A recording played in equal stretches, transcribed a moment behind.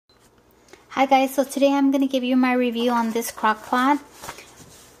Hi guys, so today I'm going to give you my review on this Crock-Pot.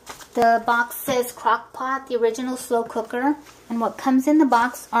 The box says Crock-Pot, the original slow cooker. And what comes in the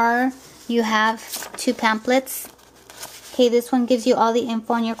box are, you have 2 pamphlets. Okay, this one gives you all the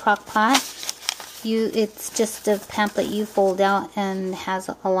info on your Crock-Pot. It's just a pamphlet you fold out and has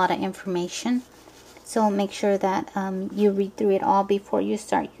a lot of information. So make sure that you read through it all before you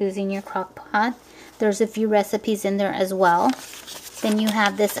start using your Crock-Pot. There's a few recipes in there as well. Then you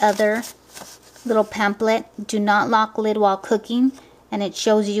have this other little pamphlet, do not lock lid while cooking, and it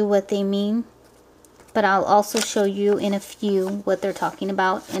shows you what they mean, but I'll also show you in a few what they're talking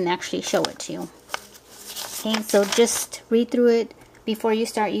about and actually show it to you. Okay, so just read through it before you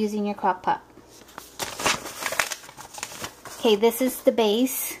start using your Crock-Pot. Okay, this is the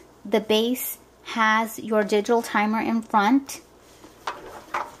base. The base has your digital timer in front.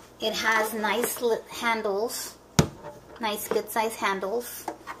 It has nice handles, nice good size handles.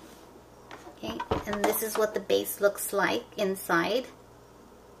 Okay, and this is what the base looks like inside.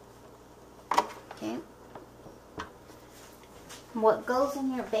 Okay. What goes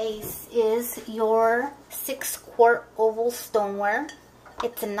in your base is your 6-quart oval stoneware.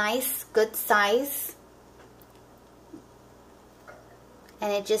 It's a nice, good size.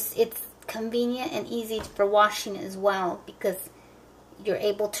 And it's convenient and easy for washing as well because you're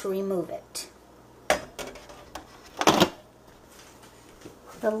able to remove it.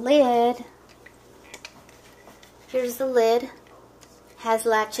 The lid, here's the lid, has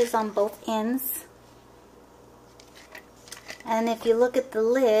latches on both ends. And if you look at the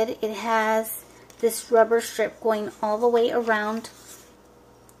lid, it has this rubber strip going all the way around.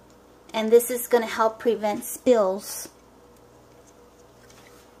 And this is going to help prevent spills.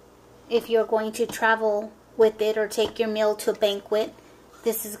 If you're going to travel with it or take your meal to a banquet,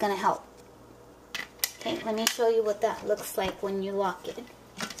 this is going to help. Okay, let me show you what that looks like when you lock it.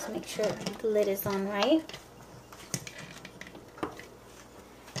 So make sure the lid is on right.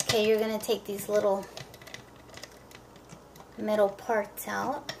 Okay, you're going to take these little metal parts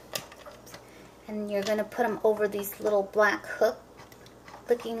out. And you're going to put them over these little black hook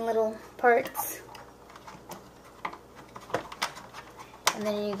looking little parts. And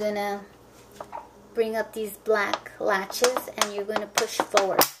then you're going to bring up these black latches and you're going to push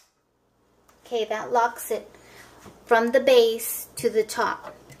forward. Okay, that locks it from the base to the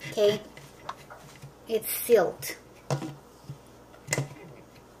top. Okay, it's sealed.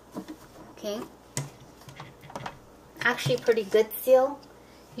 Okay, actually pretty good seal.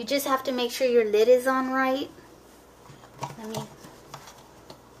 You just have to make sure your lid is on right.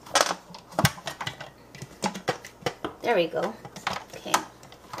 There we go. Okay.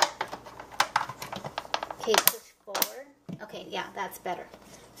 Okay, push forward. Okay, yeah, that's better.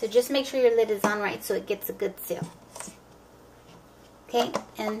 So just make sure your lid is on right so it gets a good seal. Okay,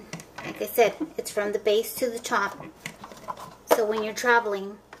 and like I said, it's from the base to the top. So when you're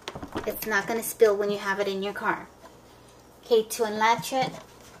traveling, it's not going to spill when you have it in your car. Okay, to unlatch it,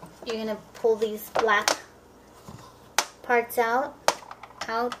 you're going to pull these black parts out,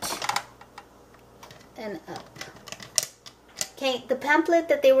 and up. Okay, the pamphlet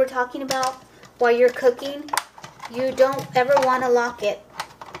that they were talking about while you're cooking, you don't ever want to lock it.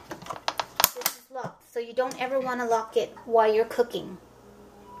 This is locked, so you don't ever want to lock it while you're cooking.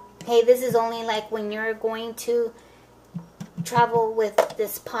 Okay, this is only like when you're going to travel with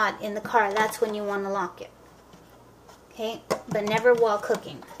this pot in the car. That's when you want to lock it. Okay, but never while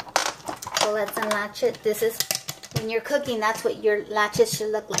cooking. So let's unlatch it. This is when you're cooking, that's what your latches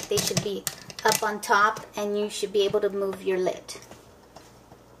should look like. They should be up on top and you should be able to move your lid.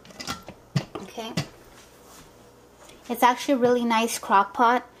 Okay. It's actually a really nice crock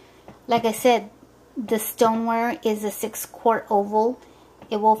pot. Like I said, the stoneware is a 6-quart oval.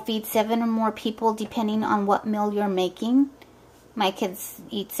 It will feed 7 or more people depending on what meal you're making. My kids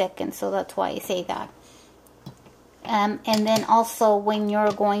eat second, so that's why I say that. And then also when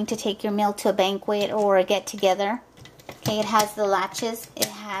you're going to take your meal to a banquet or a get-together, okay, it has the latches. It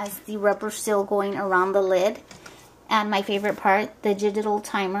has the rubber seal going around the lid. And my favorite part, the digital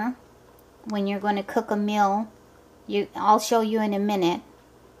timer. When you're going to cook a meal, I'll show you in a minute.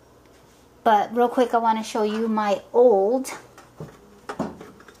 But real quick, I want to show you my old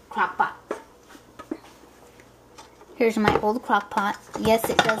Crock-Pot. Here's my old Crock-Pot. Yes,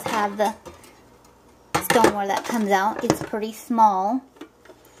 it does have the stoneware that comes out. It's pretty small,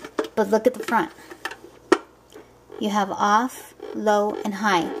 but look at the front. You have off, low, and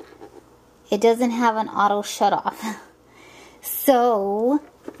high. It doesn't have an auto shut off. So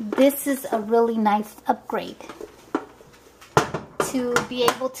this is a really nice upgrade to be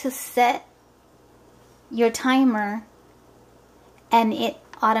able to set your timer and it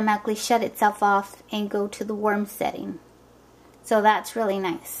automatically shut itself off and go to the warm setting. So that's really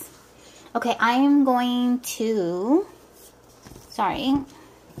nice. Okay, I am going to, sorry,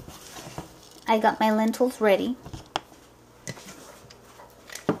 I got my lentils ready.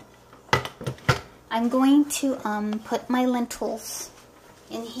 I'm going to put my lentils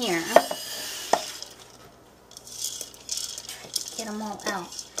in here. Get them all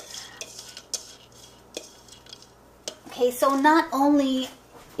out. Okay, so not only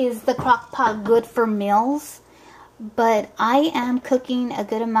is the Crock-Pot good for meals, but I am cooking a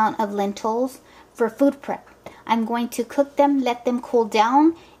good amount of lentils for food prep. I'm going to cook them, let them cool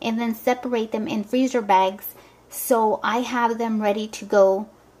down, and then separate them in freezer bags so I have them ready to go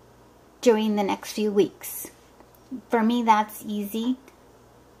during the next few weeks. For me, that's easy.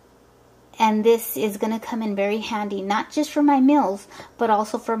 And this is going to come in very handy, not just for my meals, but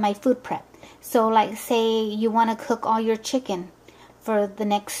also for my food prep. So like say you want to cook all your chicken for the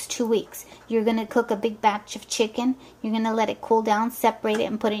next 2 weeks. You're going to cook a big batch of chicken. You're going to let it cool down, separate it,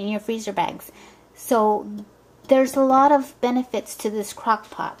 and put it in your freezer bags. So there's a lot of benefits to this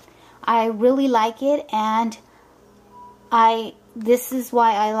Crock-Pot. I really like it, and this is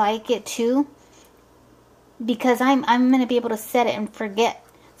why I like it too, because I'm going to be able to set it and forget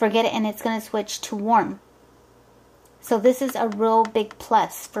it, and it's going to switch to warm. So this is a real big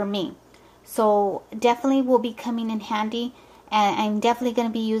plus for me. So definitely will be coming in handy, and I'm definitely going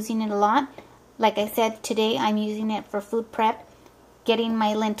to be using it a lot. Like I said, today I'm using it for food prep, getting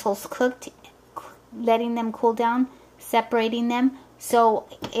my lentils cooked, letting them cool down, separating them. So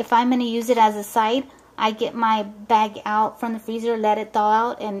if I'm going to use it as a side, I get my bag out from the freezer, let it thaw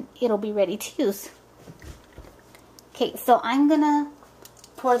out, and it'll be ready to use. Okay, so I'm going to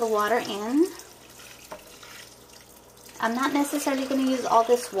pour the water in. I'm not necessarily going to use all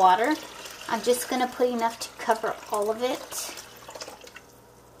this water. I'm just going to put enough to cover all of it.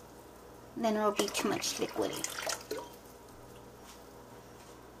 Then it'll be too much liquidy.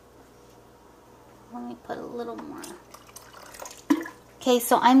 Let me put a little more. Okay,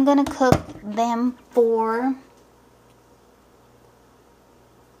 so I'm going to cook them for,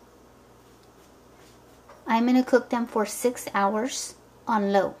 I'm going to cook them for 6 hours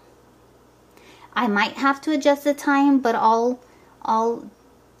on low. I might have to adjust the time, but I'll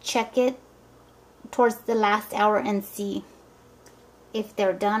check it towards the last hour and see if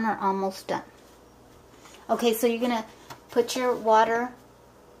they're done or almost done. Okay, so you're going to put your water,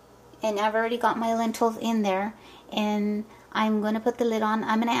 and I've already got my lentils in there, and I'm going to put the lid on.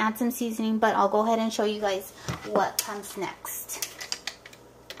 I'm going to add some seasoning, but I'll go ahead and show you guys what comes next.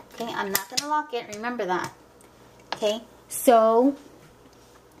 Okay, I'm not going to lock it, remember that. Okay, so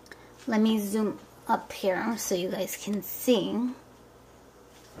let me zoom up here so you guys can see.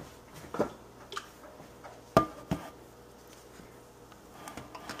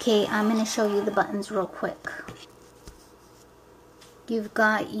 Okay, I'm going to show you the buttons real quick. You've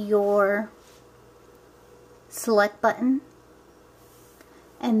got your select button,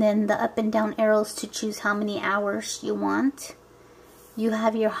 and then the up and down arrows to choose how many hours you want. You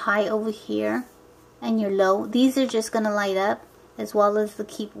have your high over here and your low. These are just going to light up, as well as the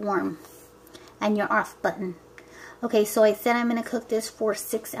keep warm, and your off button. Okay, so I said I'm going to cook this for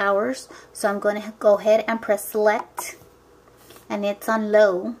 6 hours, so I'm going to go ahead and press select, and it's on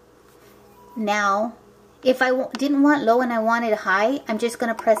low. Now, if I didn't want low and I wanted high, I'm just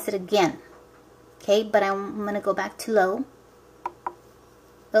going to press it again. Okay, but I'm going to go back to low.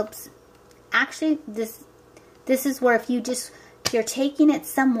 Oops. Actually, this is where if you're taking it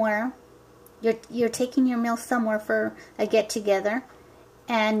somewhere, you're taking your meal somewhere for a get-together,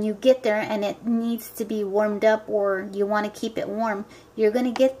 and you get there and it needs to be warmed up, or you want to keep it warm, you're going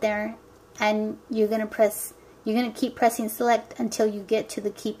to get there and you're going to keep pressing select until you get to the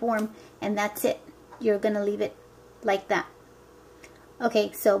keep warm, and that's it. You're going to leave it like that.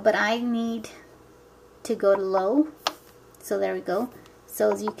 Okay, so, but I need to go to low. So there we go.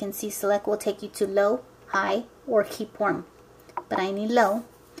 So as you can see, select will take you to low, high, or keep warm. But I need low.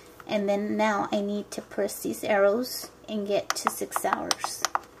 And then now I need to press these arrows and get to 6 hours.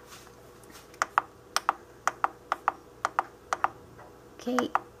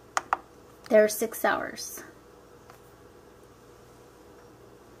 Okay, there's 6 hours.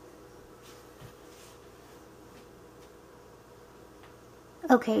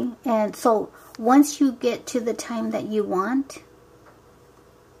 Okay, and so once you get to the time that you want,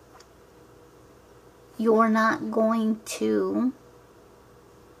 you're not going to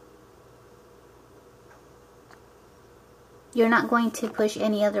push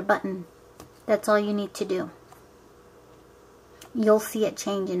any other button. That's all you need to do. You'll see it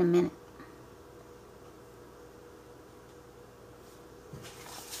change in a minute.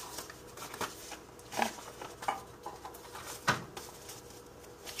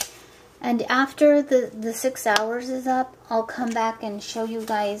 And after the 6 hours is up, I'll come back and show you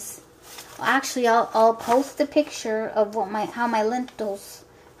guys. Actually, I'll post the picture of what how my lentils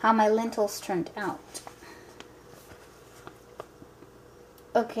turned out.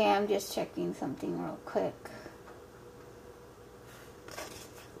 Okay, I'm just checking something real quick.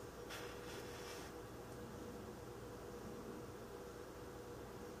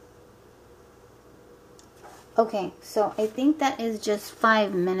 Okay, so I think that is just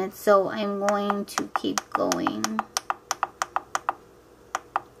 5 minutes, so I'm going to keep going.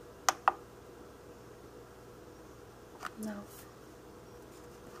 No.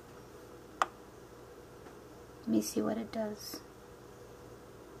 Let me see what it does.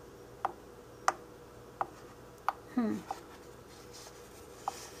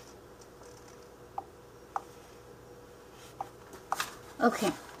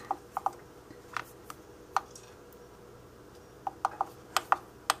 Okay.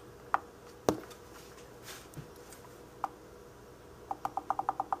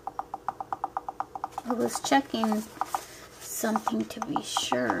 I was checking something to be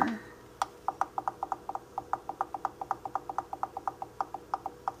sure.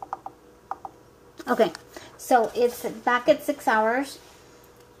 Okay, so it's back at 6 hours,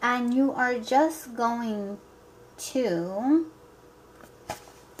 and you are just going to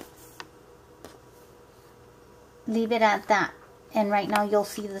leave it at that. And right now you'll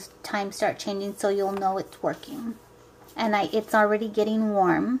see the time start changing, so you'll know it's working. And it's already getting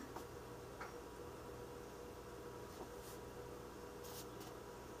warm.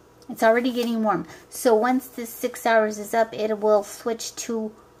 It's already getting warm. So once this 6 hours is up, it will switch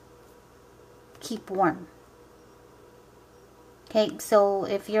to keep warm. Okay, so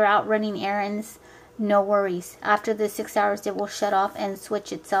if you're out running errands, no worries. After the 6 hours, it will shut off and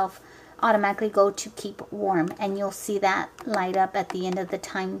switch itself, automatically go to keep warm. And you'll see that light up at the end of the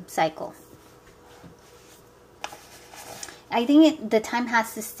time cycle. I think the time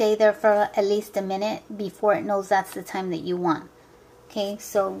has to stay there for at least a minute before it knows that's the time that you want. Okay,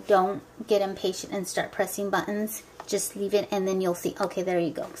 so don't get impatient and start pressing buttons. Just leave it and then you'll see. Okay, there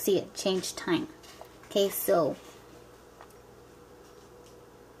you go. See it changed time. Okay, so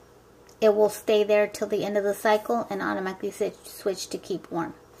it will stay there till the end of the cycle and automatically switch to keep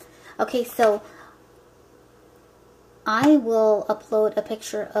warm. Okay, so I will upload a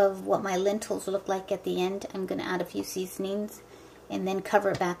picture of what my lentils look like at the end. I'm going to add a few seasonings and then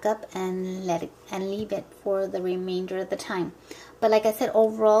cover it back up and leave it for the remainder of the time. But like I said,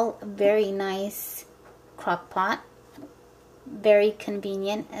 overall, very nice crock pot. Very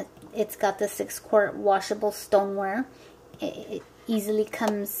convenient. It's got the 6-quart washable stoneware. It easily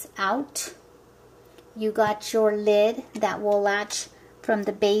comes out. You got your lid that will latch from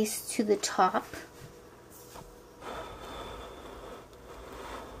the base to the top.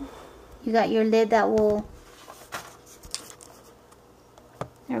 You got your lid that will,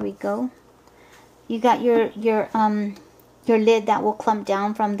 there we go. You got your lid that will clump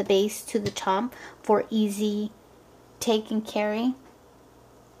down from the base to the top for easy take and carry.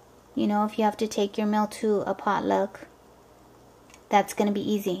 You know, if you have to take your meal to a potluck, that's going to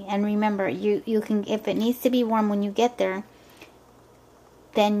be easy. And remember, you can, if it needs to be warm when you get there,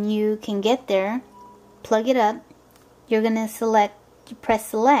 then you can get there, plug it up. You're going to press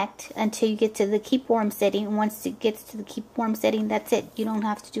select until you get to the keep warm setting. Once it gets to the keep warm setting, that's it. You don't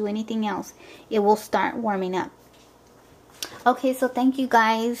have to do anything else. It will start warming up. Okay, so thank you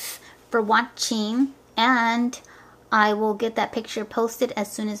guys for watching, and I will get that picture posted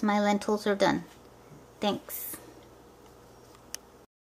as soon as my lentils are done. Thanks.